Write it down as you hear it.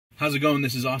How's it going?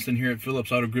 This is Austin here at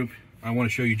Phillips Auto Group. I want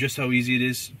to show you just how easy it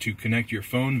is to connect your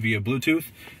phone via Bluetooth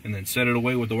and then set it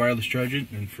away with the wireless charger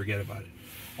and forget about it.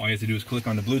 All you have to do is click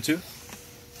on the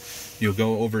Bluetooth. You'll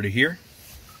go over to here.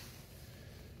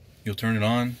 You'll turn it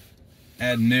on,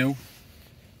 add new,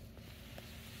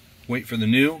 wait for the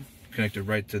new, connect it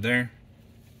right to there.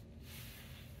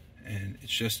 And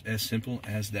it's just as simple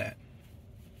as that.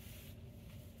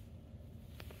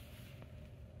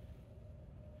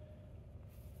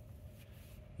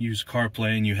 Use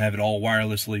CarPlay and you have it all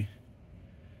wirelessly.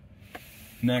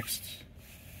 Next,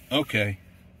 okay.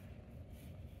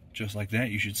 Just like that,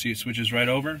 you should see it switches right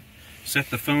over. Set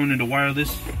the phone into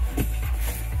wireless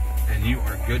and you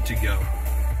are good to go.